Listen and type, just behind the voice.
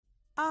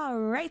All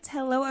right.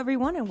 Hello,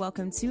 everyone, and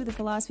welcome to the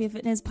Philosophy of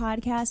Fitness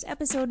podcast,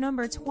 episode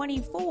number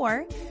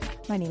 24.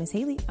 My name is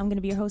Haley. I'm going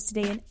to be your host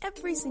today, and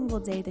every single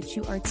day that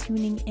you are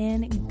tuning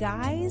in,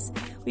 guys,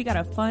 we got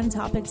a fun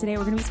topic today.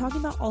 We're going to be talking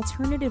about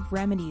alternative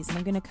remedies, and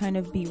I'm going to kind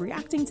of be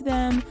reacting to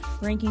them,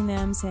 ranking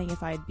them, saying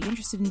if I'd be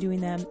interested in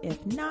doing them,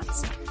 if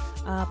not.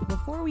 But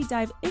before we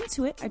dive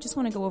into it, I just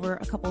want to go over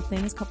a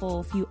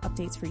few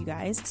updates for you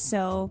guys.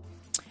 So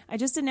I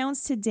just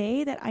announced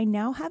today that I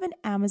now have an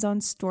Amazon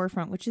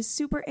storefront, which is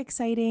super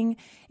exciting.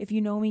 If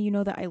you know me, you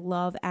know that I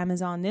love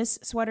Amazon. This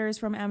sweater is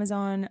from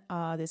Amazon,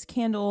 this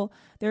candle,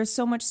 there's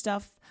so much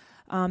stuff.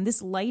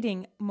 This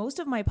lighting, most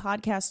of my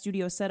podcast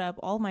studio setup,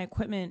 all of my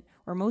equipment,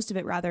 or most of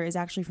it rather, is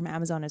actually from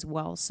Amazon as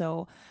well.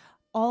 So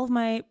all of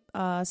my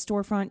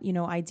storefront,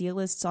 idea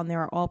lists on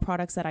there are all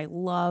products that I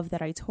love,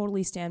 that I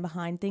totally stand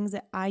behind, things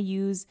that I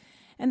use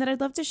and that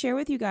I'd love to share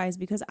with you guys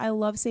because I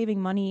love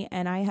saving money,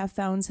 and I have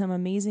found some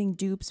amazing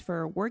dupes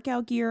for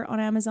workout gear on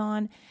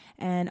Amazon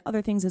and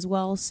other things as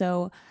well.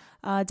 So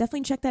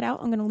definitely check that out.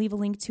 I'm going to leave a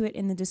link to it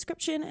in the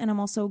description, and I'm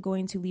also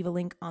going to leave a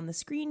link on the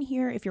screen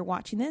here if you're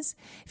watching this.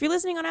 If you're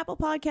listening on Apple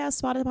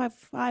Podcasts,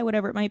 Spotify,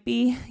 whatever it might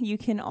be, you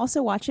can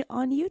also watch it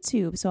on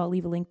YouTube. So I'll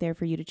leave a link there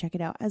for you to check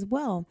it out as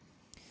well.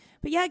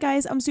 But yeah,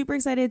 guys, I'm super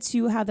excited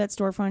to have that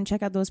storefront.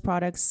 Check out those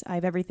products. I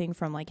have everything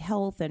from like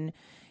health and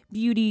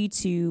beauty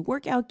to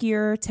workout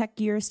gear, tech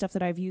gear, stuff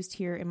that I've used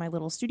here in my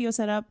little studio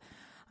setup,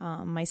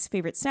 my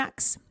favorite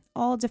snacks,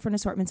 all different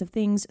assortments of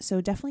things. So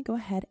definitely go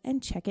ahead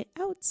and check it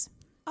out.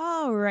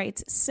 All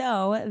right.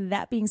 So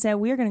that being said,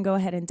 we're going to go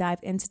ahead and dive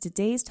into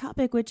today's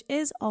topic, which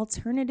is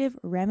alternative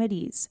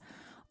remedies.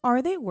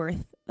 Are they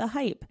worth the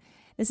hype?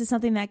 This is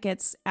something that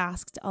gets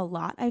asked a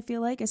lot, I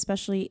feel like,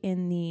 especially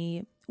in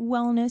the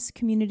wellness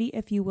community,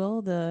 if you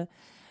will, the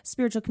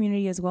spiritual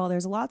community as well.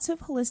 There's lots of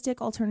holistic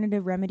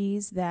alternative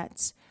remedies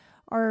that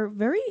are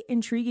very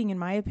intriguing in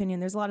my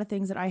opinion. There's a lot of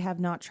things that I have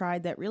not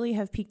tried that really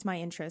have piqued my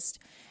interest.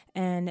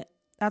 And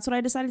that's what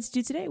I decided to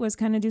do today, was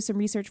kind of do some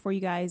research for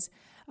you guys,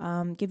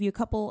 give you a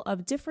couple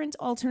of different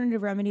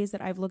alternative remedies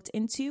that I've looked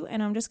into.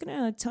 And I'm just going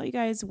to tell you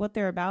guys what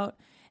they're about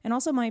and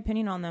also my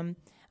opinion on them.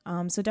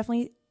 So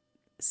definitely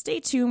stay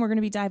tuned. We're going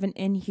to be diving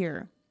in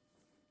here.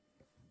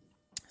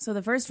 So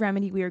the first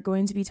remedy we are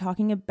going to be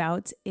talking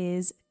about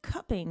is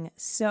cupping.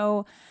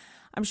 So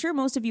I'm sure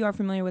most of you are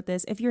familiar with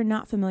this. If you're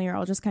not familiar,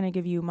 I'll just kind of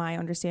give you my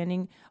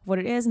understanding of what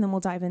it is, and then we'll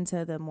dive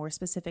into the more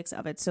specifics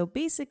of it. So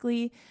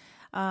basically,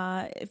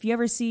 if you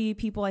ever see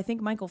people, I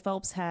think Michael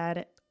Phelps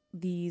had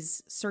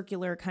these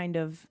circular kind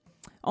of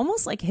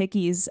almost like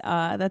hickeys.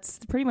 That's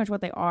pretty much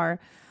what they are,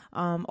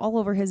 all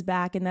over his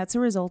back, and that's a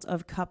result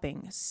of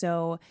cupping.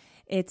 So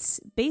it's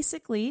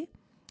basically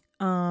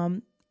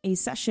a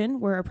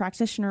session where a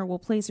practitioner will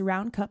place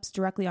round cups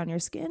directly on your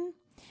skin,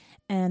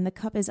 and the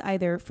cup is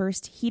either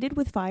first heated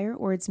with fire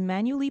or it's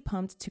manually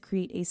pumped to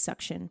create a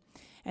suction.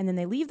 And then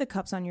they leave the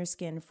cups on your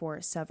skin for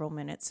several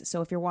minutes.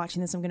 So if you're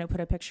watching this, I'm going to put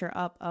a picture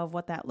up of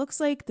what that looks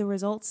like, the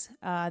results,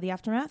 the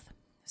aftermath.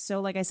 So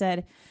like I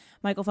said,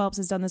 Michael Phelps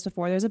has done this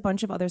before. There's a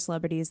bunch of other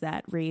celebrities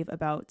that rave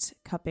about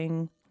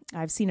cupping.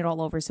 I've seen it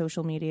all over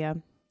social media.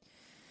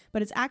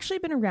 But it's actually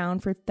been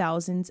around for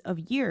thousands of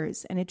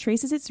years, and it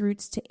traces its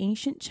roots to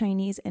ancient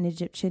Chinese and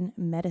Egyptian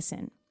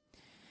medicine.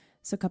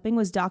 So cupping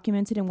was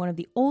documented in one of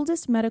the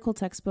oldest medical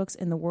textbooks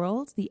in the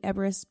world, the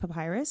Ebers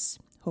Papyrus.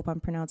 Hope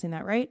I'm pronouncing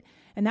that right.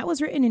 And that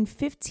was written in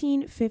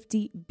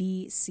 1550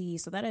 BC.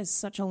 So that is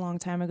such a long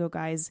time ago,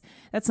 guys.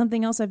 That's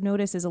something else I've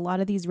noticed is a lot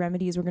of these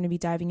remedies we're going to be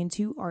diving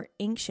into are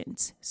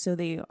ancient. So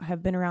they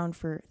have been around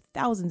for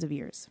thousands of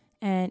years.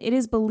 And it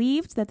is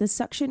believed that the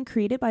suction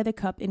created by the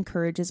cup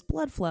encourages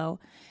blood flow,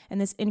 and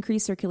this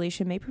increased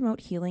circulation may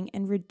promote healing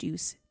and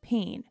reduce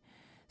pain.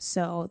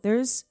 So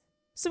there's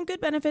some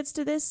good benefits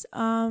to this,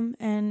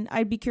 and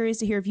I'd be curious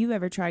to hear if you've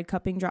ever tried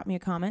cupping. Drop me a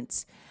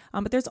comment.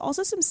 But there's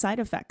also some side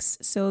effects.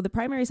 So the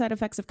primary side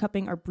effects of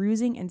cupping are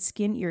bruising and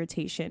skin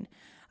irritation,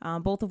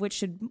 both of which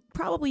should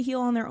probably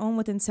heal on their own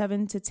within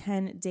 7 to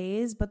 10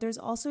 days, but there's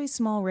also a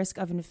small risk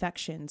of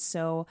infection.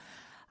 So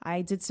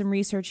I did some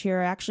research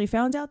here. I actually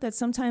found out that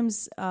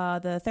sometimes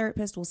the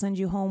therapist will send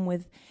you home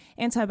with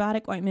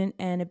antibiotic ointment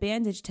and a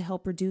bandage to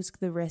help reduce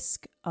the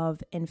risk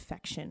of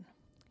infection.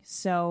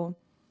 So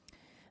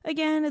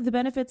again, the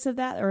benefits of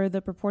that, or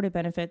the purported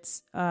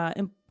benefits,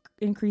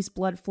 increased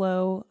blood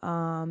flow,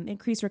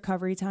 increased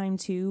recovery time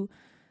too.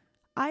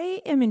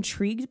 I am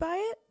intrigued by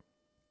it.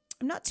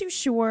 I'm not too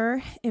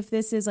sure if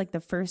this is like the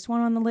first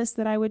one on the list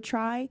that I would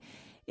try.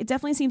 It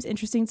definitely seems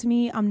interesting to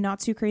me. I'm not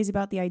too crazy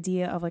about the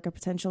idea of like a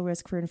potential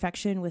risk for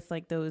infection with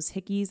like those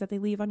hickeys that they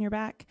leave on your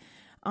back.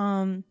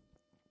 But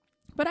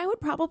I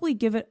would probably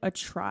give it a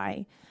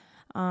try.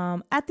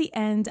 At the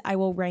end, I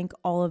will rank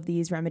all of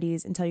these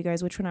remedies and tell you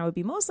guys which one I would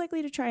be most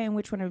likely to try and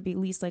which one I would be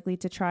least likely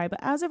to try. But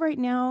as of right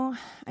now,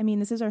 I mean,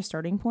 this is our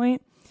starting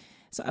point.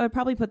 So I would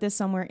probably put this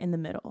somewhere in the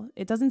middle.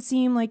 It doesn't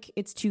seem like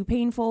it's too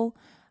painful.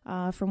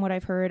 From what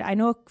I've heard, I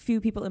know a few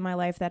people in my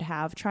life that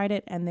have tried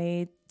it and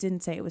they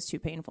didn't say it was too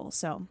painful.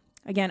 So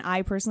Again,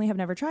 I personally have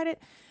never tried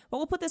it, but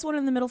we'll put this one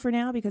in the middle for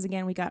now because,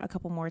 again, we got a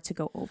couple more to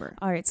go over.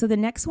 All right, so the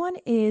next one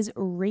is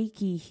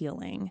Reiki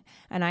healing,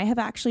 and I have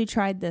actually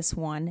tried this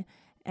one,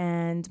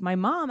 and my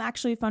mom,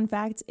 actually, fun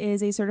fact,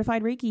 is a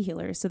certified Reiki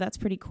healer, so that's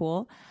pretty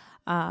cool.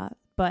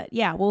 But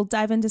yeah, we'll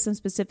dive into some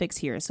specifics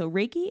here. So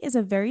Reiki is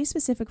a very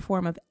specific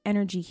form of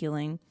energy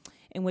healing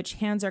in which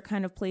hands are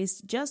kind of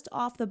placed just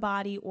off the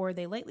body or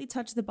they lightly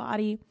touch the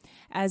body,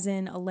 as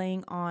in a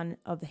laying on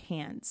of the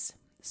hands.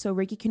 So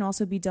Reiki can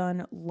also be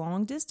done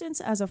long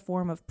distance as a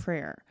form of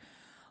prayer,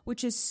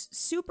 which is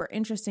super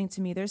interesting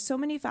to me. There's so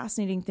many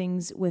fascinating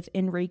things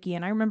within Reiki.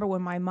 And I remember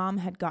when my mom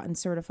had gotten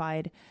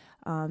certified,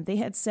 they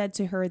had said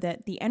to her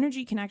that the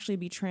energy can actually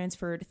be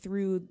transferred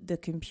through the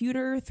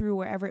computer, through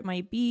wherever it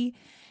might be.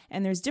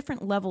 And there's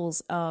different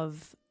levels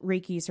of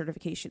Reiki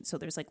certification. So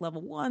there's like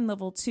level 1,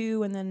 level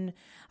 2, and then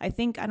I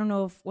don't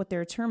know what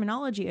their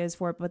terminology is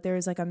for it, but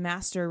there's like a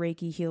master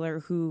Reiki healer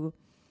who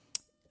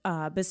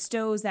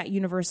bestows that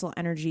universal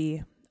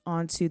energy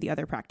onto the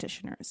other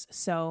practitioners.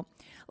 So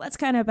let's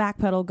kind of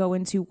backpedal, go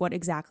into what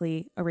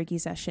exactly a Reiki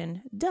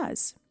session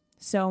does.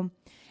 So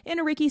in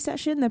a Reiki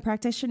session, the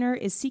practitioner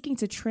is seeking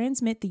to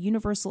transmit the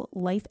universal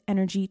life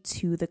energy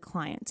to the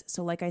client.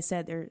 So like I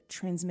said, they're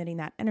transmitting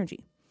that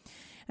energy.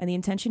 And the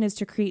intention is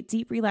to create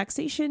deep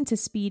relaxation, to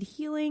speed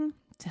healing,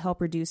 to help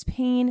reduce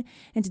pain,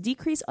 and to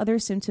decrease other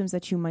symptoms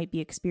that you might be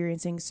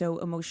experiencing. So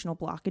emotional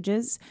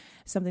blockages,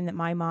 something that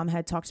my mom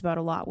had talked about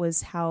a lot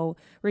was how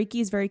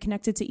Reiki is very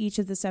connected to each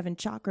of the 7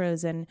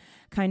 chakras and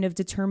kind of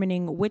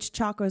determining which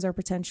chakras are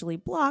potentially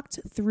blocked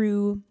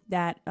through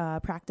that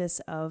practice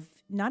of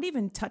not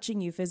even touching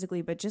you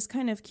physically, but just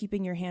kind of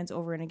keeping your hands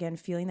over and again,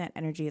 feeling that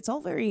energy. It's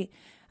all very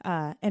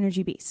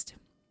energy based.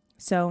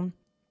 So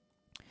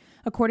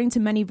according to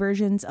many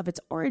versions of its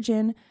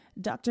origin,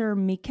 Dr.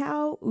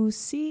 Mikao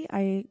Usui,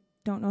 I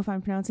don't know if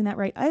I'm pronouncing that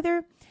right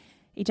either,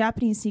 a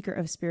Japanese seeker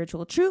of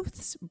spiritual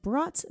truths,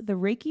 brought the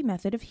Reiki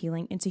method of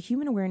healing into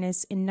human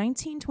awareness in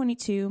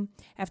 1922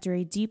 after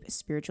a deep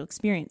spiritual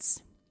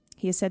experience.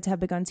 He is said to have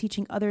begun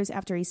teaching others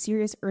after a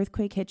serious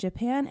earthquake hit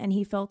Japan, and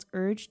he felt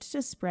urged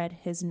to spread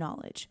his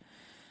knowledge.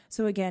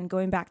 So again,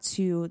 going back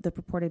to the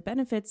purported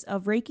benefits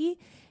of Reiki,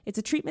 it's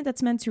a treatment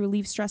that's meant to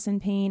relieve stress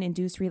and pain,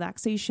 induce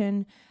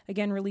relaxation,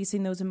 again,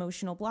 releasing those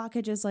emotional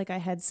blockages, like I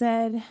had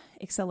said,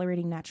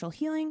 accelerating natural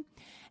healing,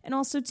 and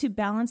also to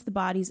balance the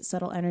body's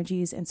subtle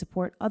energies and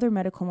support other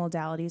medical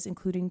modalities,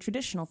 including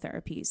traditional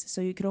therapies.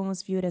 So you could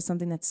almost view it as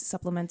something that's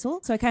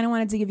supplemental. So I kind of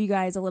wanted to give you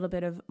guys a little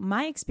bit of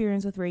my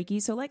experience with Reiki.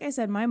 So like I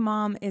said, my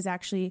mom is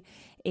actually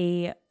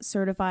a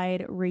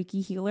certified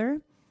Reiki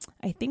healer.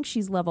 I think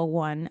she's level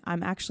 1.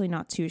 I'm actually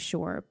not too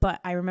sure,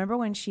 but I remember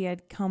when she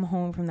had come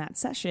home from that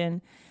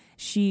session,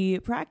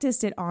 she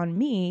practiced it on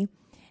me,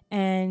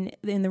 and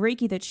in the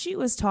Reiki that she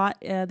was taught,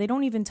 they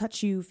don't even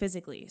touch you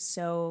physically.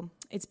 So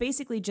it's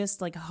basically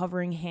just like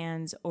hovering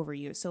hands over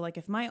you. So like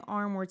if my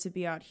arm were to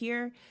be out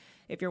here,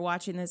 if you're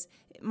watching this,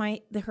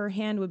 her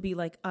hand would be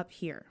like up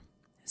here.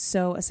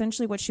 So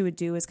essentially what she would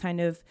do is kind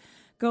of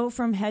go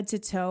from head to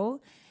toe.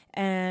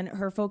 And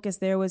her focus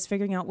there was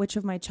figuring out which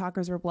of my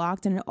chakras were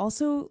blocked. And it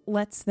also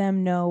lets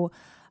them know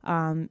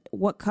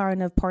what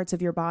kind of parts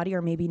of your body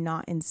are maybe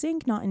not in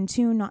sync, not in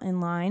tune, not in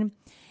line.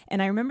 And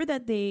I remember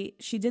that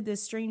she did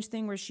this strange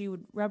thing where she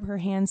would rub her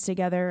hands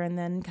together and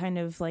then kind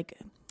of like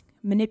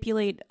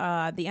manipulate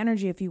the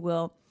energy, if you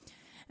will.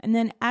 And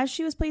then as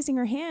she was placing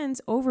her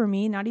hands over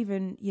me, not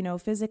even,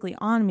 physically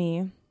on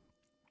me,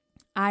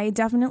 I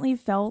definitely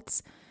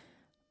felt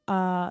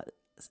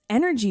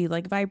energy,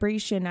 like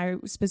vibration. I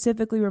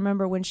specifically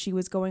remember when she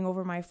was going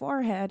over my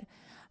forehead,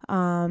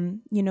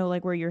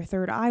 like where your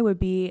third eye would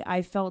be,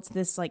 I felt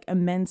this like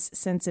immense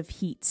sense of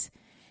heat.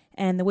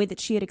 And the way that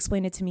she had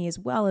explained it to me as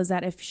well is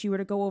that if she were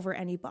to go over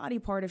any body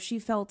part, if she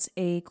felt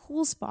a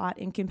cool spot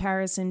in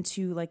comparison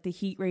to like the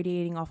heat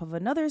radiating off of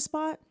another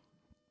spot,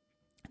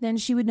 then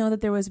she would know that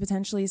there was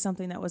potentially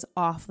something that was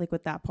off, like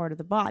with that part of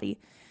the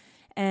body.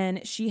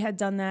 And she had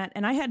done that,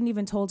 and I hadn't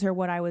even told her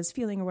what I was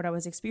feeling or what I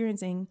was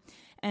experiencing.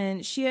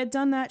 And she had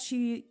done that.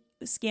 She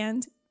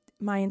scanned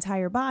my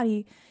entire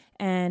body,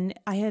 and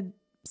I had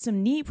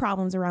some knee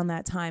problems around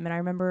that time. And I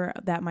remember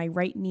that my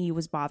right knee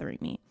was bothering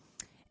me,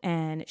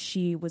 and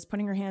she was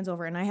putting her hands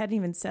over, and I hadn't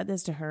even said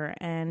this to her.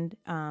 And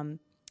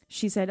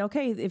she said,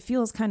 okay, it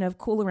feels kind of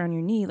cool around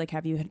your knee. Like,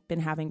 have you been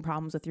having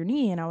problems with your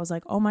knee? And I was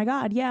like, oh my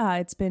God, yeah,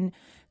 it's been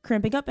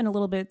cramping up and a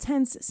little bit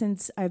tense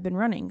since I've been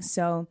running.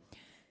 So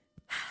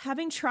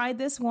having tried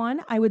this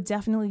one, I would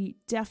definitely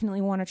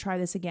want to try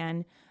this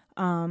again.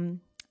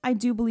 I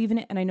do believe in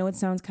it, and I know it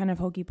sounds kind of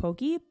hokey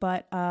pokey,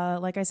 but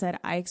like I said,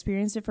 I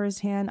experienced it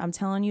firsthand. I'm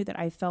telling you that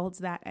I felt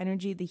that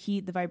energy, the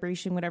heat, the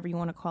vibration, whatever you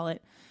want to call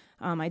it.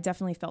 I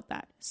definitely felt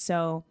that.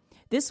 So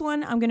this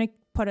one I'm going to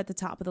put at the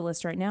top of the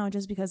list right now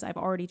just because I've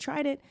already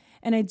tried it,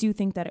 and I do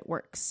think that it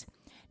works.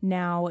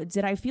 Now,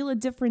 did I feel a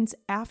difference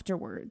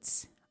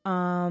afterwards?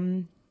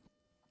 Not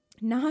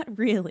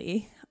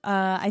really.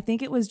 I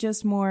think it was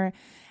just more,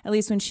 at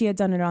least when she had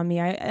done it on me,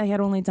 I had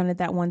only done it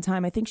that one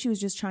time. I think she was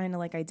just trying to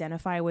like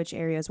identify which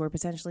areas were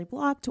potentially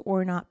blocked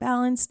or not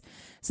balanced.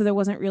 So there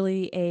wasn't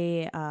really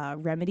a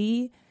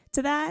remedy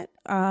to that,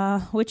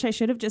 which I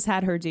should have just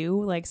had her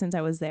do, like, since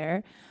I was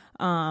there.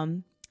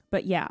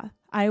 But yeah,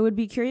 I would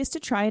be curious to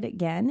try it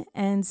again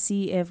and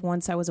see if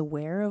once I was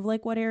aware of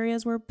like what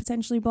areas were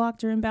potentially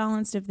blocked or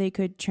imbalanced, if they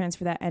could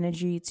transfer that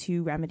energy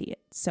to remedy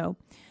it. So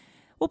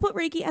we'll put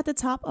Reiki at the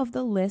top of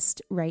the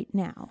list right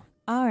now.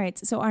 All right,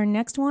 so our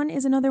next one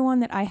is another one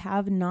that I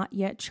have not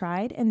yet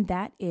tried, and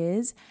that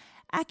is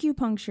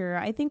acupuncture.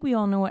 I think we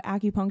all know what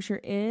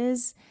acupuncture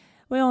is.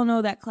 We all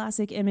know that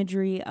classic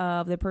imagery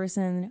of the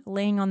person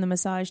laying on the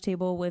massage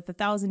table with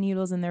 1,000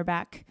 needles in their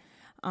back.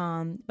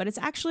 But it's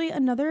actually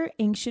another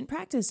ancient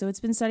practice. So it's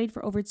been studied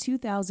for over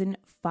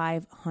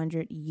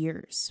 2,500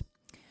 years.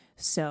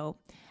 So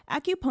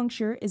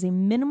acupuncture is a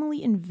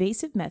minimally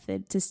invasive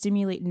method to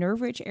stimulate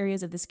nerve-rich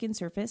areas of the skin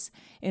surface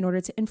in order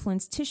to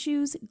influence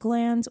tissues,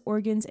 glands,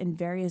 organs, and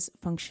various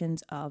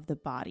functions of the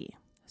body.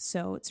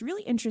 So it's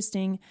really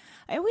interesting.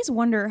 I always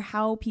wonder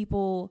how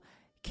people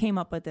came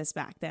up with this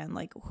back then.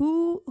 Like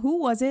who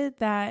was it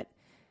that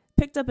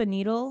picked up a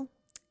needle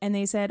and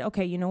they said,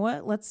 okay, you know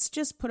what? Let's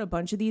just put a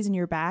bunch of these in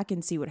your back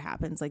and see what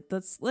happens. Like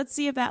let's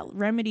see if that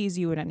remedies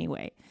you in any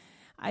way.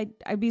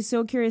 I'd be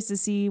so curious to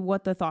see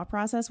what the thought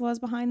process was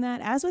behind that.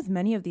 As with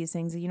many of these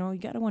things, you know, you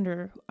got to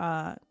wonder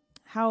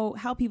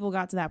how people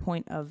got to that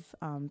point of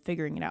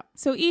figuring it out.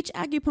 So each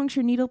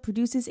acupuncture needle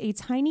produces a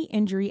tiny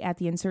injury at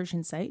the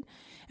insertion site.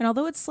 And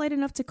although it's slight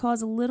enough to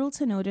cause little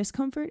to no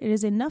discomfort, it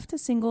is enough to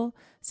signal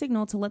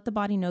to let the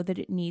body know that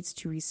it needs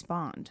to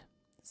respond.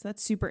 So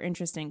that's super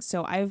interesting.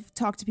 So I've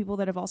talked to people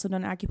that have also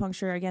done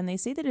acupuncture. Again, they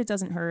say that it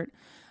doesn't hurt.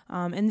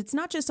 And it's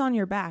not just on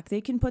your back.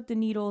 They can put the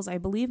needles, I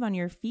believe, on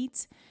your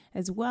feet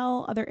as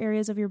well, other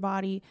areas of your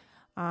body.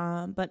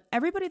 But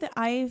everybody that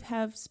I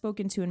have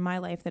spoken to in my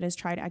life that has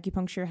tried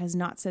acupuncture has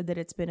not said that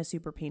it's been a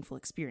super painful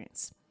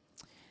experience.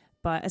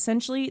 But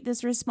essentially,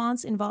 this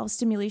response involves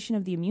stimulation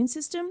of the immune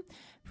system,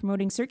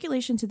 promoting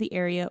circulation to the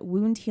area,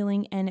 wound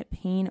healing, and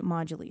pain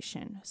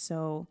modulation.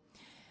 So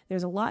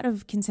there's a lot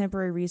of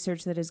contemporary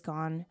research that has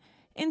gone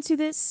into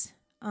this,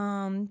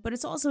 but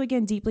it's also,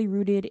 again, deeply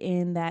rooted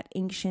in that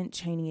ancient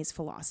Chinese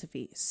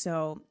philosophy.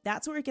 So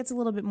that's where it gets a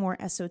little bit more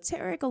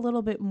esoteric, a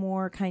little bit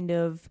more kind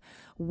of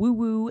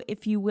woo-woo,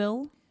 if you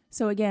will.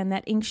 So again,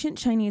 that ancient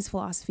Chinese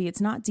philosophy,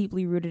 it's not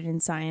deeply rooted in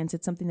science.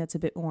 It's something that's a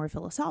bit more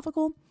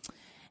philosophical.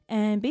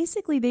 And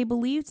basically, they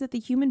believed that the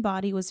human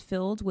body was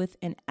filled with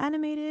and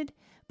animated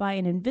by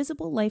an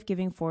invisible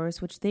life-giving force,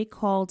 which they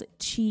called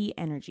qi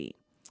energy.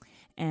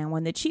 And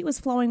when the qi was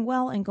flowing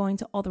well and going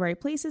to all the right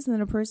places,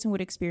 then a person would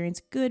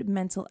experience good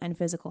mental and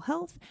physical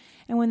health.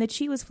 And when the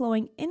qi was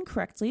flowing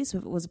incorrectly, so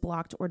if it was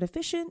blocked or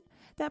deficient,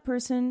 that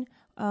person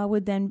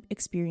would then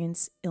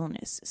experience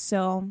illness.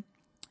 So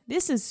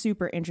this is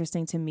super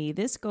interesting to me.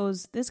 This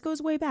goes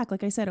way back,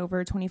 like I said,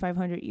 over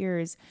 2,500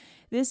 years.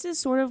 This is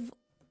sort of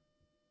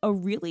a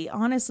really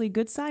honestly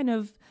good sign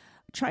of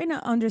trying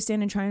to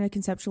understand and trying to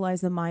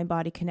conceptualize the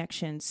mind-body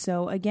connection.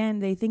 So again,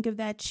 they think of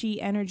that qi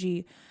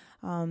energy.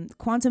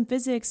 Quantum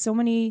physics, so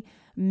many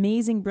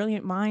amazing,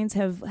 brilliant minds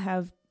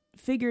have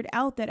figured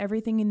out that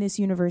everything in this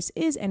universe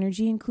is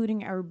energy,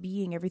 including our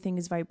being. Everything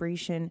is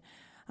vibration.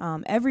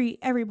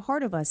 Every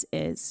part of us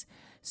is.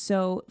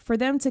 So for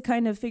them to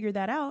kind of figure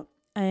that out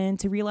and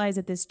to realize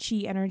that this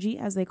qi energy,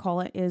 as they call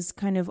it, is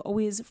kind of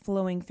always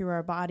flowing through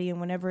our body. And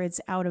whenever it's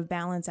out of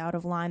balance, out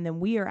of line, then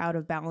we are out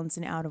of balance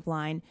and out of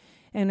line.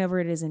 And whenever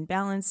it is in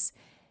balance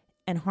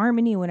and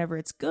harmony, whenever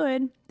it's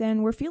good,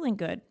 then we're feeling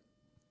good.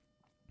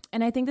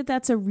 And I think that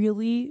that's a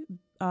really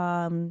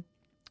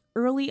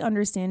early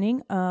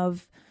understanding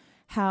of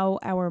how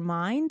our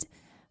mind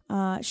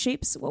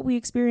shapes what we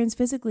experience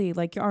physically.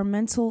 Like our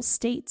mental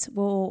state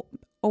will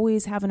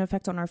always have an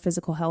effect on our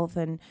physical health.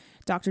 And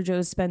Dr. Joe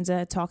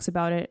Dispenza talks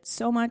about it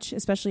so much,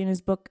 especially in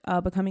his book,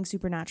 Becoming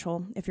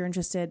Supernatural. If you're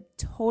interested,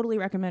 totally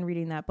recommend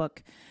reading that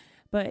book.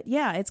 But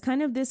yeah, it's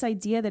kind of this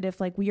idea that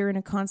if like we are in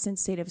a constant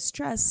state of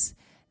stress,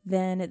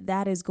 then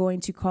that is going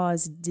to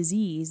cause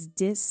disease,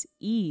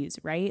 dis-ease,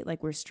 right?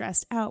 Like we're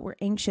stressed out, we're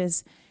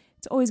anxious.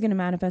 It's always going to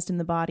manifest in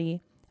the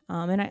body.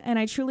 And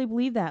I truly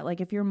believe that. Like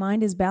if your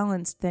mind is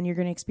balanced, then you're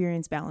going to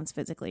experience balance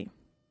physically.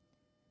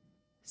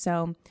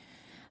 So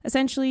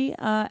essentially,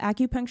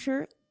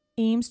 acupuncture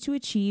aims to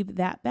achieve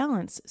that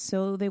balance.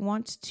 So they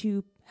want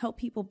to help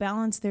people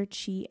balance their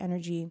qi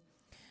energy,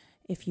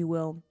 if you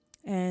will.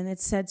 And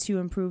it's said to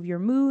improve your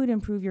mood,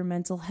 improve your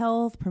mental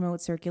health,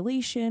 promote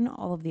circulation,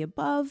 all of the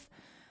above.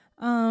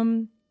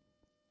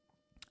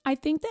 I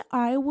think that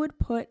I would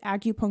put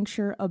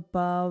acupuncture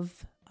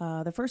above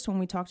the first one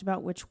we talked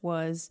about, which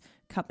was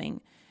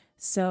cupping.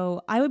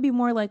 So I would be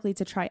more likely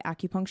to try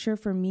acupuncture.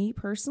 For me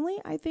personally,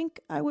 I think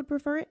I would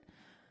prefer it.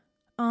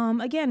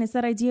 Again, it's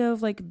that idea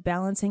of like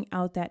balancing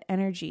out that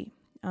energy.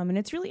 And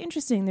it's really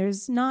interesting.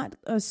 There's not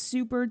a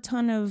super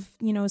ton of,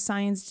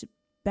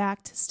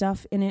 science-backed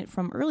stuff in it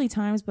from early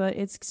times, but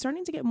it's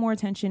starting to get more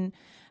attention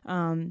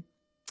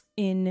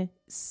in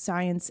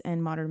science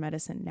and modern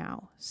medicine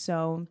now.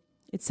 So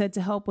it's said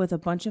to help with a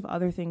bunch of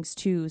other things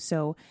too.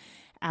 So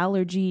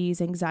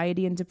allergies,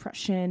 anxiety and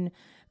depression,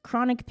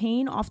 chronic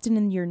pain, often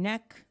in your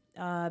neck,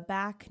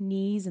 back,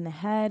 knees, and the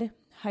head,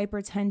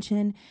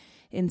 hypertension,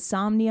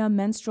 insomnia,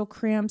 menstrual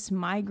cramps,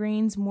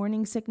 migraines,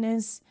 morning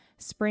sickness,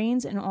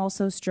 sprains, and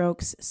also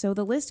strokes. So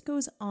the list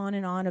goes on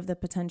and on of the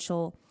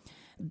potential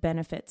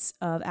benefits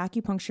of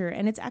acupuncture,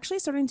 and it's actually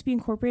starting to be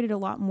incorporated a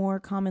lot more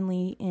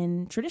commonly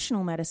in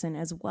traditional medicine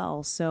as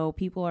well. So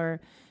people are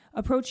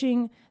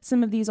approaching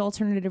some of these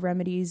alternative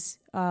remedies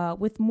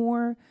with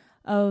more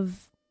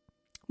of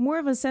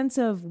a sense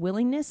of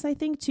willingness, I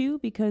think, too,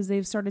 because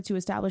they've started to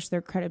establish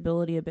their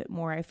credibility a bit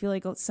more. I feel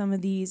like some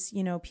of these,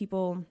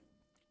 people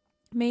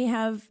may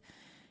have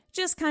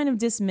just kind of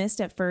dismissed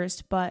at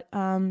first, but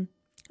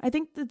I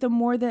think that the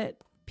more that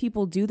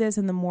people do this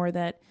and the more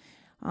that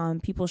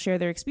people share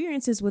their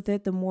experiences with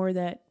it, the more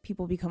that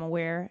people become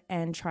aware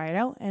and try it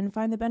out and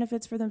find the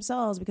benefits for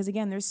themselves. Because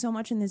again, there's so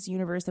much in this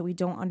universe that we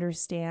don't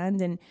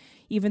understand. And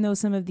even though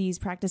some of these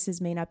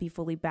practices may not be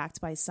fully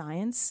backed by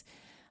science,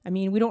 I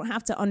mean, we don't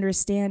have to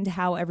understand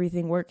how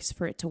everything works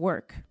for it to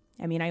work.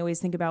 I mean, I always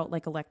think about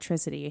like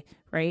electricity,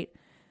 right?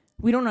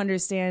 I don't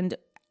understand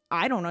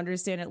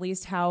at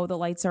least how the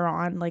lights are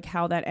on, like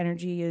how that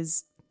energy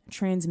is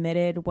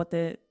transmitted, what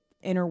the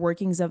inner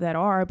workings of that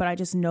are, but I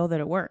just know that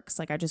it works.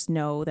 Like I just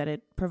know that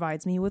it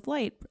provides me with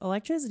light,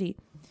 electricity.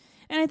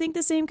 And I think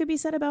the same could be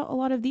said about a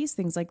lot of these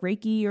things like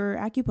Reiki or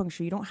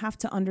acupuncture. You don't have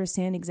to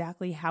understand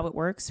exactly how it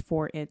works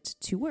for it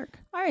to work.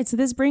 All right, so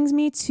this brings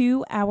me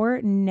to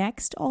our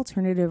next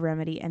alternative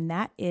remedy, and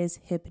that is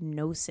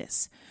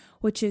hypnosis,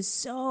 which is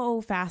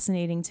so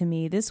fascinating to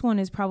me. This one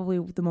is probably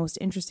the most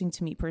interesting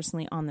to me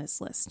personally on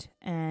this list.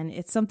 And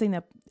it's something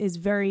that is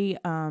very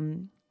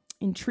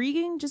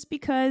intriguing just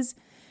because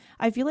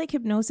I feel like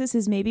hypnosis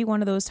is maybe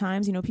one of those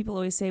times, people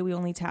always say we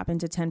only tap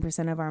into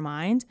 10% of our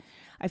mind.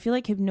 I feel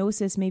like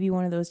hypnosis may be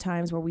one of those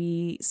times where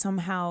we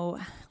somehow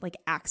like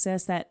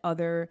access that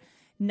other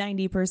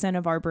 90%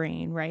 of our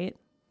brain, right?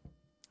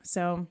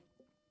 So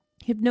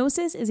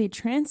hypnosis is a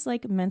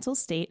trance-like mental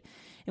state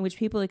in which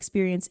people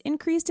experience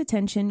increased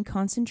attention,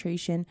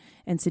 concentration,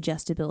 and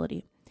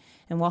suggestibility.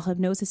 And while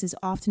hypnosis is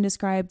often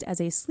described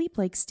as a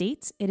sleep-like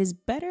state, it is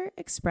better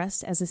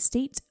expressed as a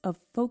state of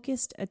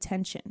focused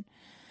attention,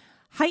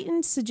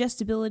 heightened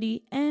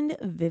suggestibility, and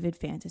vivid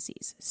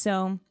fantasies.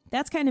 So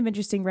that's kind of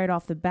interesting right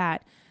off the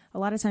bat. A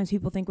lot of times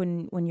people think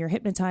when you're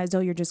hypnotized,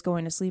 you're just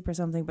going to sleep or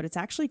something, but it's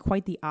actually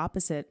quite the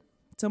opposite.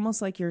 It's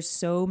almost like you're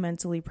so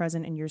mentally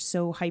present and you're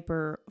so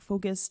hyper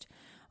focused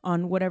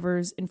on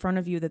whatever's in front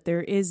of you that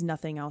there is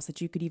nothing else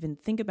that you could even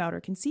think about or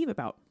conceive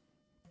about.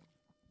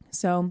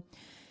 So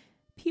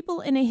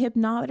people in a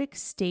hypnotic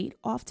state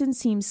often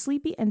seem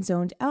sleepy and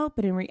zoned out,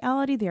 but in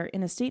reality, they are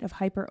in a state of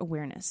hyper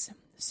awareness.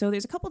 So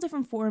there's a couple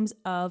different forms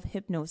of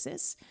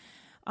hypnosis.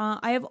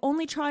 I have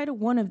only tried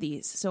one of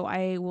these, so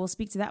I will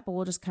speak to that, but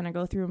we'll just kind of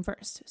go through them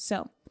first.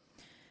 So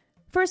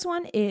first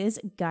one is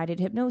guided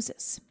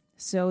hypnosis.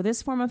 So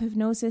this form of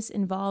hypnosis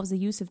involves the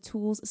use of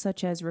tools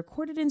such as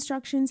recorded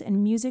instructions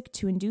and music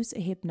to induce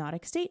a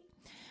hypnotic state.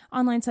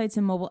 Online sites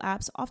and mobile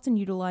apps often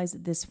utilize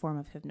this form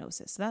of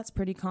hypnosis. So that's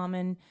pretty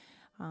common.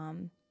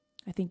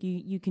 I think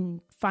you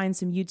can find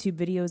some YouTube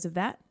videos of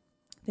that.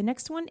 The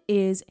next one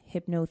is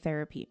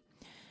hypnotherapy.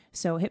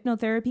 So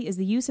hypnotherapy is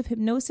the use of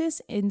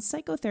hypnosis in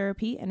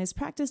psychotherapy and is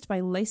practiced by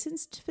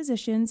licensed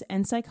physicians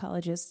and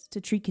psychologists to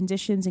treat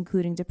conditions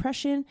including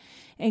depression,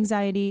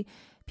 anxiety,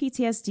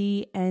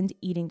 PTSD, and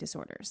eating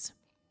disorders.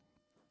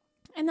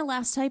 And the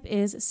last type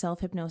is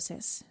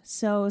self-hypnosis.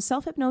 So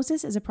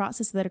self-hypnosis is a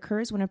process that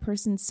occurs when a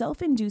person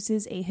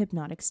self-induces a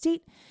hypnotic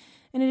state,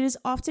 and it is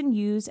often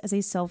used as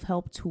a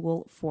self-help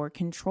tool for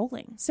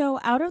controlling. So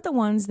out of the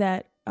ones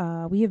that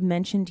we have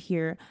mentioned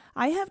here,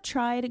 I have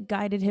tried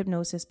guided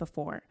hypnosis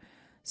before.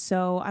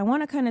 So I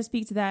want to kind of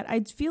speak to that.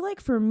 I feel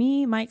like for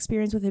me, my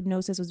experience with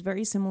hypnosis was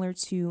very similar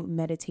to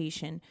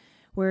meditation,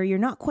 where you're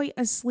not quite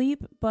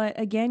asleep, but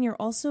again, you're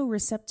also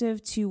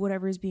receptive to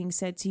whatever is being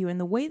said to you. And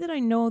the way that I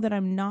know that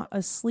I'm not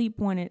asleep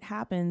when it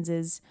happens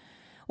is,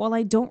 while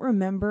I don't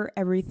remember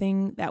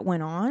everything that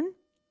went on,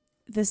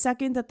 the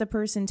second that the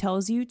person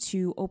tells you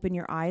to open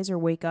your eyes or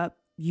wake up,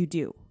 you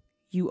do.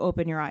 You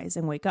open your eyes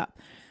and wake up,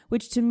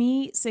 which to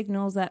me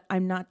signals that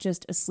I'm not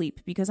just asleep,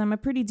 because I'm a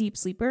pretty deep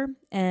sleeper.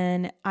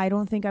 And I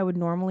don't think I would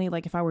normally,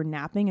 like if I were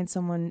napping and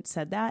someone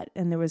said that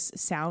and there was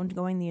sound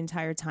going the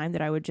entire time,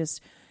 that I would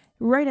just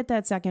right at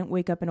that second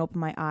wake up and open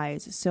my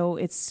eyes. So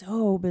it's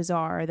so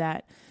bizarre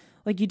that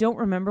like you don't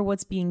remember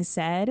what's being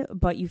said,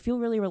 but you feel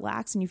really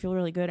relaxed and you feel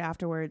really good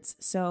afterwards.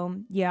 So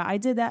yeah, I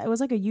did that. It was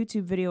like a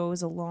YouTube video. It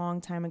was a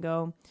long time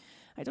ago.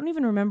 I don't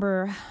even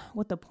remember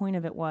what the point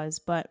of it was,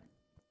 but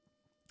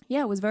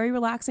yeah, it was very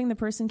relaxing. The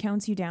person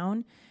counts you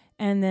down,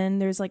 and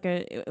then it was like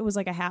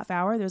a half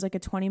hour. There's like a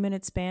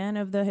 20-minute span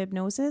of the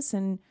hypnosis,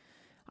 and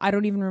I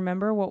don't even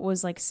remember what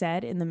was like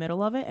said in the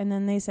middle of it. And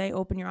then they say,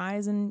 open your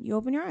eyes, and you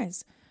open your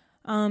eyes.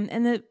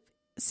 And the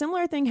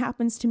similar thing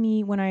happens to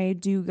me when I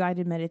do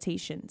guided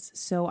meditations.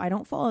 So I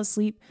don't fall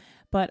asleep,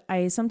 but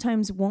I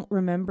sometimes won't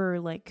remember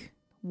like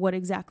what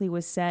exactly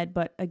was said.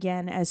 But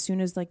again, as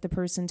soon as like the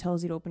person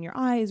tells you to open your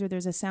eyes, or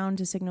there's a sound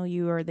to signal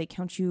you, or they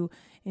count you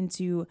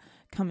into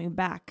coming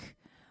back,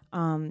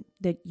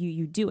 that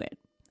you do it.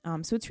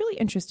 So it's really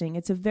interesting.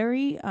 It's a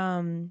very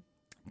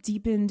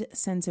deepened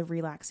sense of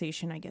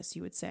relaxation, I guess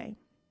you would say.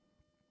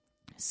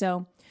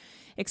 So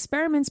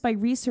experiments by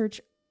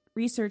researcher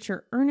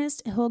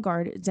Ernest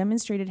Hilgard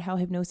demonstrated how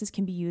hypnosis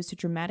can be used to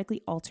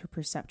dramatically alter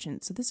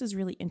perception. So this is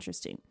really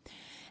interesting.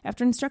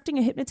 After instructing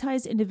a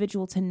hypnotized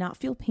individual to not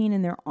feel pain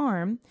in their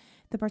arm,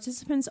 the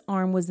participant's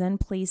arm was then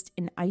placed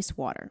in ice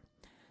water.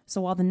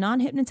 So while the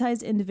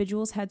non-hypnotized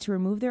individuals had to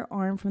remove their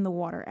arm from the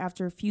water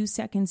after a few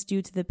seconds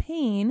due to the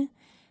pain,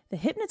 the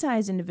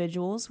hypnotized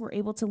individuals were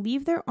able to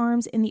leave their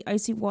arms in the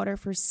icy water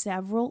for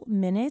several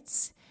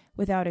minutes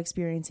without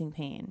experiencing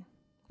pain.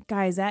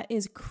 Guys, that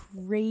is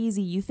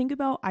crazy. You think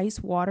about ice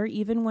water,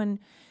 even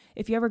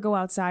if you ever go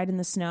outside in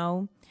the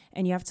snow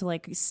and you have to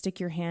like stick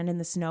your hand in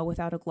the snow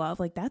without a glove,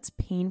 like that's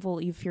painful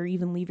if you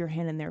even leave your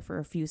hand in there for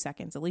a few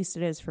seconds. At least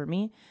it is for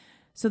me.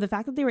 So the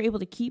fact that they were able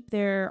to keep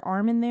their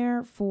arm in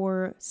there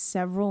for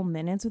several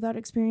minutes without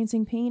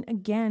experiencing pain,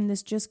 again,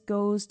 this just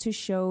goes to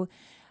show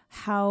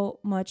how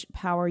much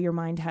power your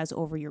mind has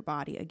over your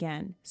body.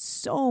 Again,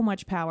 so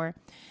much power.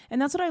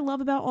 And that's what I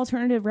love about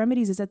alternative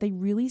remedies, is that they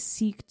really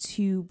seek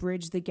to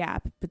bridge the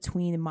gap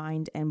between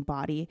mind and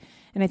body.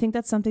 And I think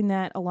that's something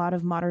that a lot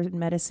of modern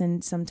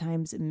medicine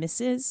sometimes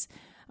misses,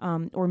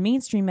 or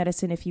mainstream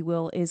medicine, if you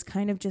will, is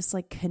kind of just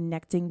like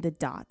connecting the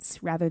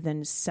dots rather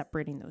than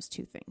separating those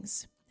two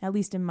things, at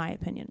least in my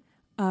opinion.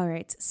 All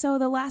right, so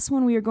the last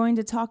one we are going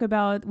to talk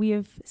about, we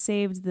have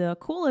saved the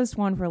coolest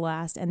one for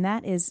last, and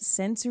that is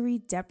sensory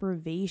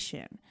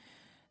deprivation.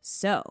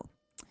 So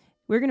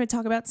we're going to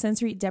talk about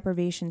sensory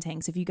deprivation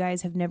tanks. If you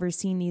guys have never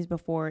seen these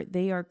before,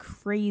 they are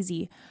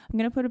crazy. I'm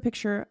going to put a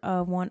picture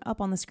of one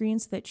up on the screen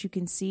so that you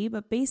can see,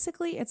 but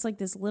basically it's like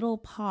this little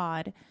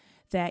pod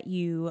that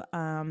you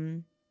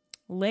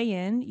lay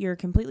in. You're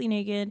completely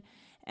naked,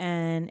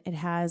 and it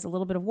has a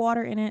little bit of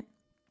water in it.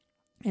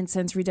 And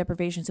sensory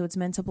deprivation, so it's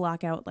meant to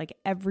block out like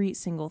every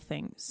single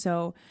thing.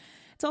 So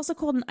it's also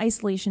called an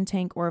isolation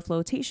tank or a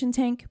flotation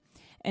tank,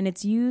 and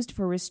it's used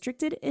for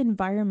restricted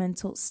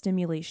environmental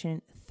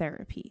stimulation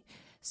therapy.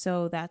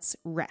 So that's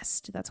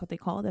REST. That's what they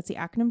call it. That's the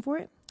acronym for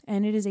it.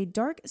 And it is a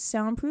dark,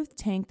 soundproof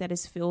tank that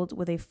is filled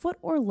with a foot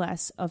or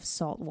less of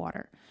salt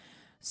water.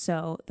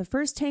 So the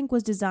first tank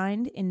was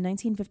designed in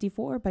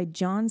 1954 by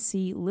John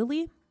C.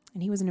 Lilly,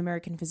 and he was an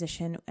American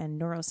physician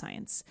and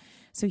neuroscience.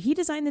 So he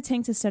designed the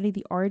tank to study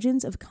the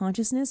origins of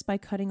consciousness by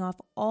cutting off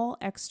all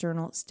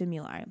external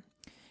stimuli.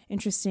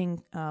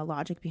 Interesting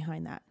logic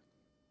behind that.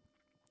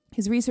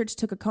 His research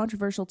took a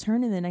controversial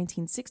turn in the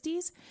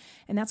 1960s,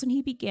 and that's when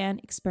he began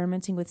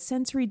experimenting with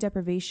sensory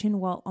deprivation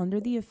while under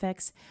the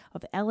effects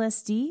of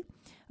LSD,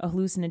 a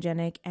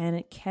hallucinogenic,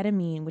 and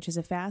ketamine, which is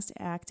a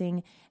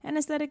fast-acting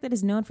anesthetic that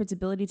is known for its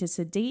ability to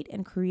sedate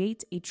and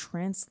create a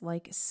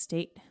trance-like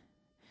state.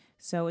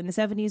 So in the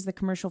 70s, the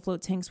commercial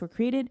float tanks were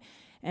created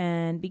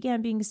and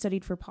began being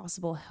studied for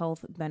possible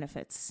health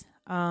benefits.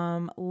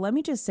 Let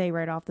me just say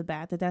right off the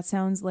bat that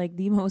sounds like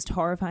the most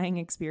horrifying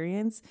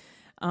experience.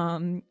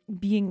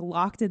 Being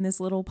locked in this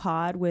little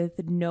pod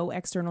with no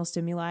external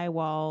stimuli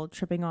while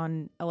tripping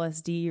on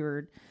LSD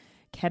or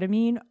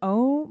ketamine.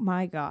 Oh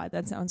my God,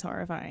 that sounds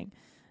horrifying.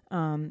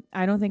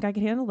 I don't think I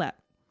could handle that.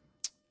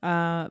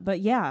 But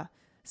yeah,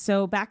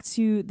 so back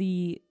to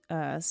the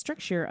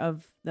structure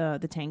of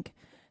the tank.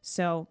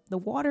 So the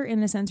water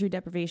in the sensory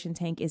deprivation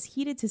tank is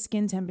heated to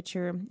skin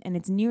temperature, and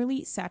it's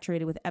nearly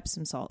saturated with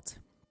Epsom salt,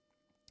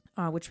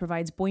 which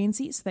provides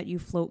buoyancy so that you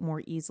float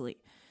more easily.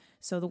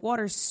 So the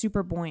water's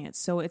super buoyant.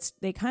 So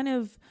they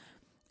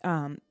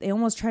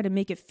almost try to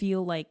make it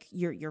feel like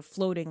you're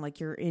floating,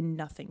 like you're in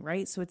nothing,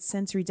 right? So it's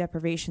sensory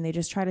deprivation. They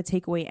just try to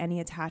take away any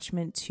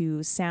attachment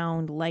to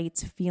sound, light,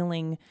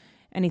 feeling,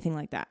 anything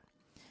like that.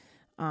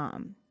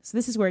 So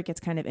this is where it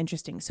gets kind of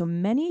interesting. So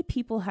many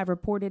people have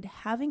reported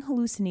having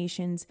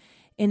hallucinations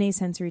in a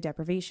sensory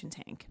deprivation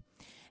tank.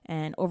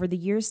 And over the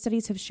years,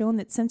 studies have shown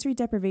that sensory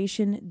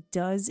deprivation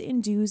does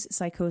induce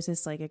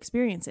psychosis-like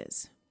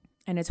experiences.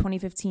 And a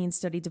 2015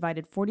 study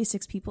divided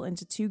 46 people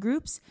into two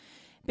groups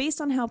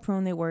based on how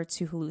prone they were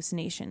to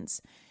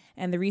hallucinations.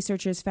 And the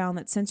researchers found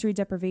that sensory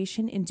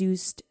deprivation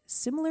induced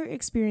similar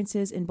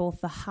experiences in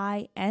both the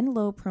high and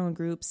low prone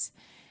groups.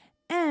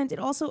 And it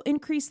also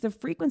increased the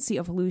frequency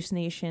of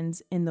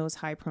hallucinations in those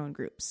high prone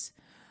groups,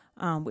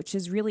 which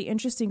is really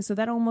interesting. So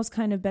that almost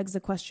kind of begs the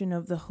question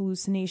of the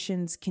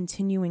hallucinations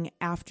continuing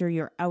after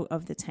you're out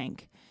of the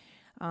tank.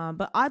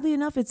 But oddly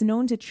enough, it's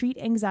known to treat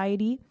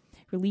anxiety,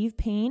 relieve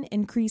pain,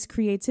 increase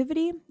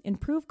creativity,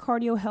 improve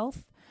cardio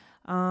health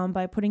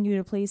by putting you in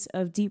a place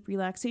of deep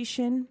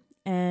relaxation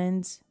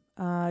and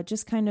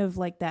just kind of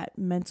like that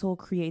mental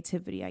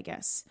creativity, I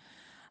guess.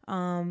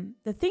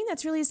 The thing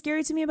that's really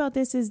scary to me about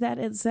this is that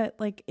it's that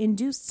like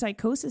induced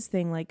psychosis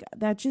thing. Like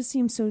that just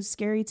seems so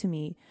scary to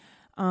me.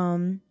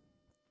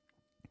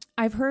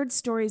 I've heard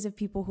stories of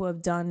people who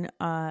have done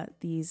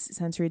these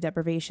sensory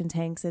deprivation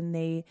tanks, and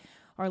they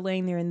are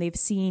laying there and they've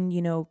seen,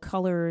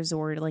 colors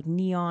or like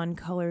neon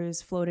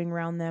colors floating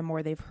around them,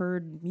 or they've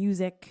heard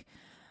music.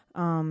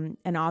 And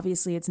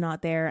obviously it's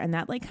not there. And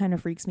that like kind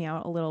of freaks me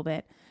out a little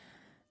bit.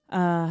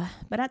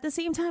 But at the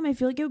same time, I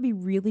feel like it would be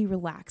really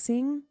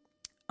relaxing.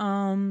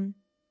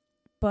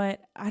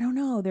 But I don't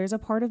know. There's a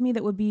part of me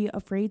that would be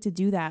afraid to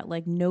do that.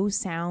 Like no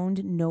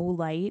sound, no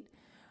light,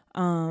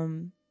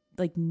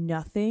 like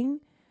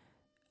nothing.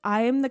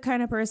 I am the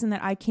kind of person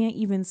that I can't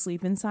even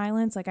sleep in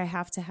silence. Like I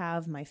have to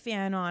have my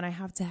fan on. I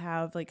have to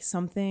have like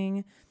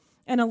something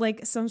and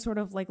some sort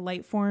of like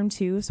light form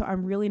too. So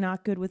I'm really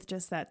not good with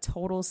just that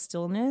total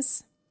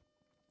stillness,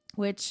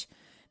 which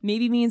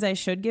maybe means I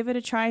should give it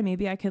a try.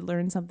 Maybe I could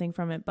learn something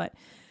from it, but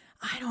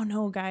I don't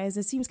know, guys.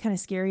 It seems kind of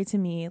scary to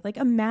me. Like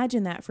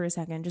imagine that for a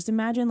second. Just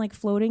imagine like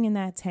floating in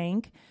that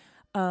tank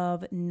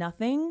of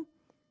nothing.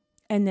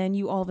 And then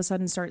you all of a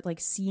sudden start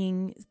like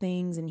seeing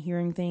things and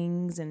hearing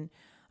things and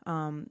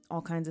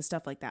all kinds of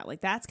stuff like that. Like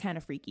that's kind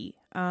of freaky.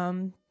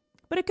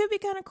 But it could be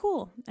kind of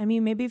cool. I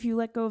mean, maybe if you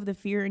let go of the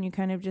fear and you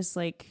kind of just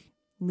like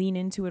lean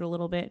into it a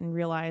little bit and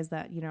realize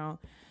that,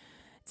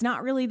 it's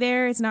not really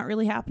there. It's not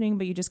really happening,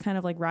 but you just kind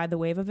of like ride the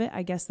wave of it.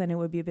 I guess then it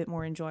would be a bit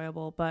more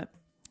enjoyable, but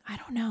I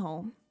don't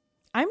know.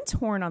 I'm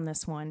torn on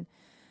this one.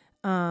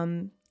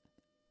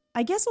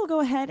 I guess we'll go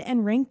ahead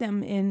and rank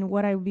them in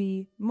what I would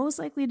be most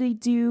likely to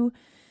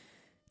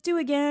do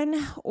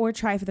again or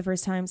try for the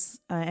first time,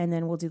 and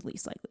then we'll do the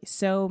least likely.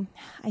 So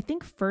I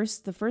think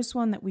the first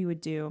one that we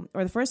would do,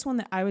 or the first one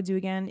that I would do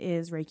again,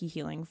 is Reiki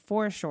healing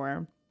for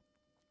sure.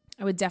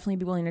 I would definitely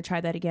be willing to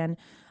try that again,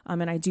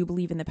 and I do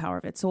believe in the power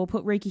of it. So we'll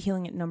put Reiki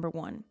healing at number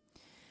 1.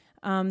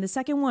 The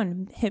second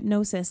one,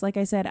 hypnosis. Like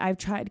I said, I've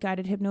tried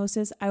guided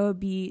hypnosis. I would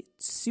be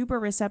super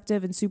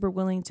receptive and super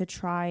willing to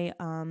try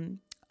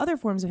other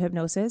forms of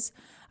hypnosis.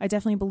 I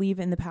definitely believe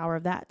in the power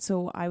of that.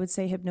 So I would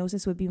say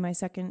hypnosis would be my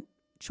second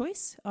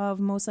choice of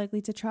most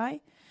likely to try.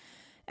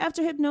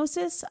 After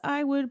hypnosis,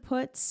 I would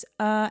put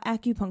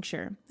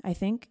acupuncture. I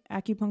think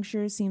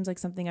acupuncture seems like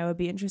something I would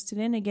be interested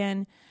in.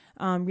 Again,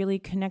 really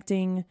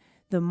connecting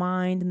the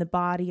mind and the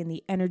body and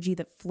the energy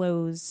that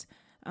flows.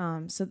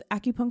 So the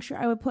acupuncture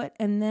I would put,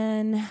 and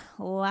then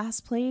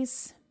last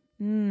place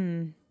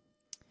or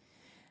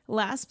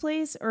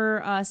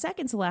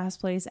second to last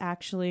place,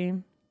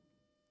 actually,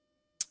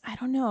 I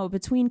don't know,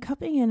 between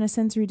cupping and a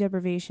sensory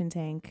deprivation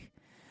tank.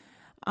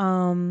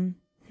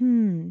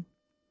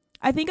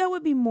 I think I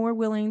would be more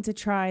willing to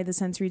try the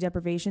sensory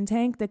deprivation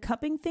tank. The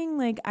cupping thing,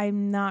 like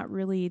I'm not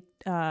really,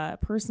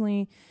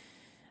 personally,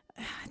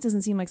 it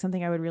doesn't seem like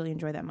something I would really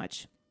enjoy that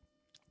much.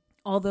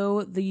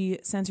 Although the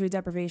sensory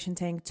deprivation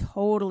tank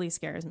totally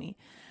scares me.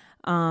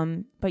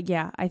 But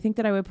yeah, I think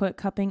that I would put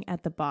cupping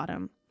at the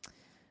bottom.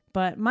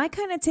 But my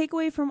kind of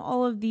takeaway from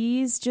all of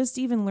these, just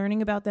even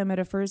learning about them at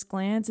a first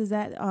glance, is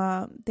that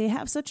they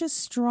have such a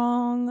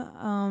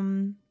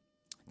strong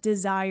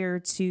desire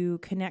to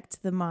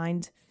connect the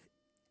mind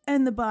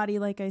and the body,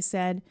 like I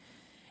said.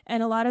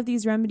 And a lot of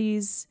these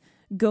remedies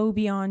go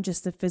beyond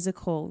just the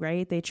physical,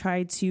 right? They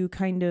try to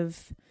kind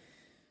of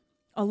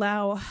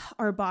allow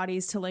our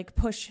bodies to like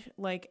push,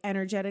 like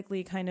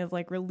energetically kind of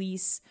like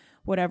release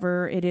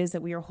whatever it is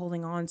that we are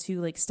holding on to,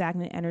 like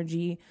stagnant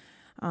energy.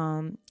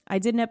 I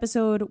did an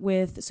episode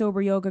with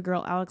sober yoga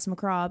girl Alex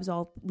McRobs.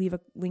 I'll leave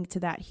a link to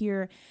that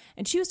here.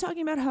 And she was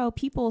talking about how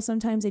people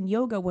sometimes in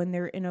yoga, when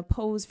they're in a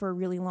pose for a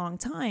really long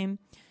time,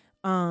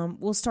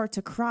 will start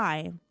to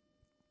cry.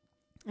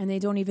 And they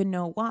don't even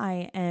know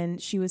why. And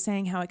she was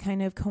saying how it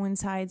kind of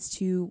coincides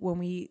to when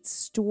we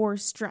store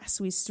stress,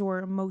 we store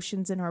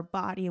emotions in our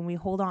body and we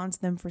hold on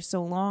to them for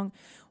so long,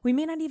 we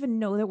may not even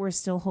know that we're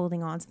still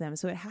holding on to them.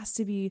 So it has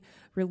to be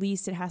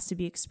released. It has to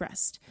be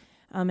expressed.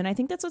 And I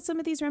think that's what some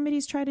of these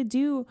remedies try to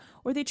do,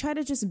 or they try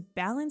to just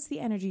balance the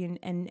energy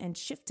and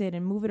shift it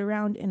and move it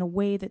around in a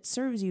way that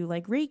serves you,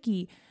 like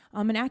Reiki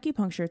and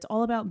acupuncture. It's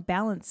all about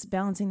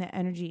balancing that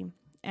energy.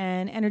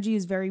 And energy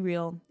is very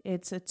real.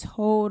 It's a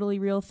totally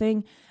real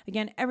thing.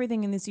 Again,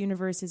 everything in this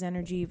universe is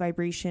energy,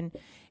 vibration,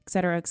 et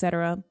cetera, et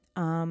cetera.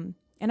 And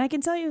I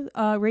can tell you,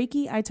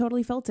 Reiki, I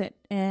totally felt it.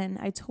 And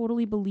I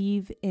totally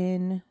believe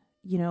in,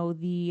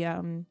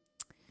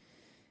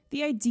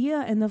 the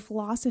idea and the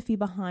philosophy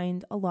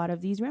behind a lot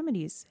of these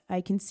remedies.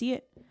 I can see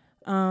it.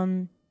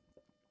 And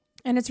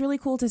it's really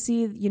cool to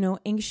see,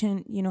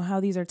 ancient, how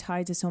these are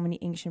tied to so many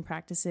ancient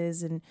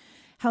practices and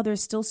how they're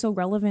still so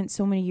relevant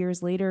so many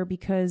years later,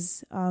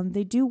 because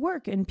they do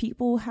work and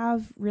people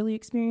have really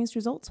experienced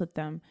results with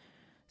them.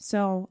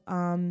 So,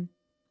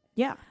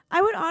 yeah,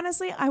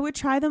 I would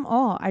try them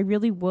all. I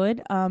really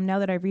would. Now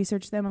that I've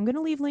researched them, I'm going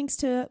to leave links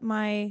to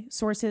my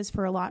sources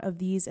for a lot of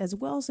these as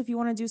well. So if you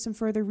want to do some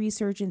further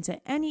research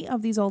into any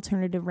of these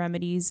alternative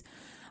remedies,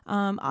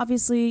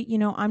 obviously,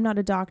 I'm not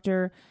a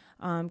doctor.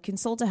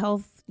 Consult a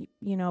health,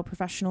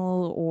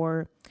 professional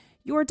or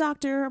your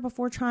doctor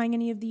before trying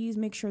any of these.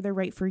 Make sure they're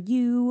right for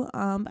you.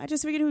 I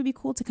just figured it would be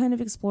cool to kind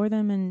of explore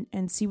them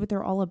and see what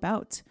they're all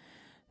about.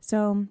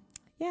 So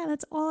yeah,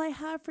 that's all I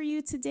have for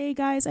you today,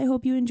 guys. I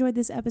hope you enjoyed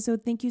this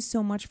episode. Thank you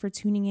so much for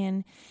tuning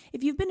in.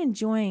 If you've been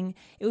enjoying,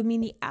 it would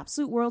mean the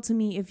absolute world to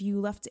me if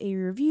you left a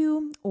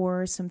review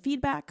or some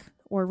feedback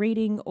or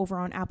rating over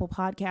on Apple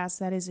Podcasts.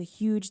 That is a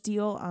huge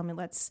deal. It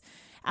lets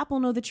Apple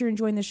know that you're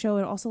enjoying the show.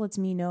 It also lets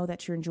me know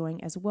that you're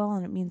enjoying as well,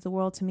 and it means the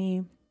world to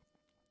me.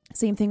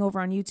 Same thing over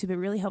on YouTube. It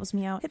really helps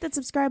me out. Hit that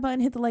subscribe button,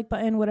 hit the like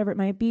button, whatever it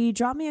might be.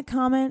 Drop me a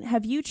comment.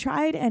 Have you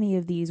tried any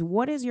of these?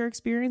 What is your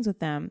experience with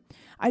them?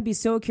 I'd be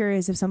so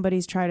curious if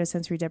somebody's tried a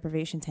sensory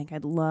deprivation tank.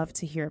 I'd love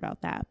to hear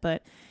about that.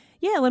 But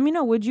yeah, let me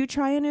know. Would you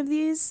try any of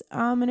these?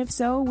 And if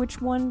so, which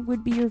one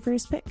would be your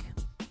first pick?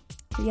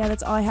 But yeah,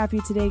 that's all I have for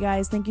you today,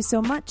 guys. Thank you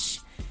so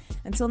much.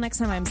 Until next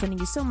time, I'm sending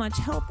you so much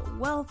health,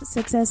 wealth,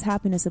 success,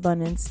 happiness,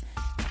 abundance,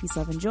 peace,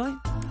 love, and joy.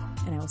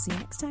 And I will see you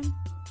next time.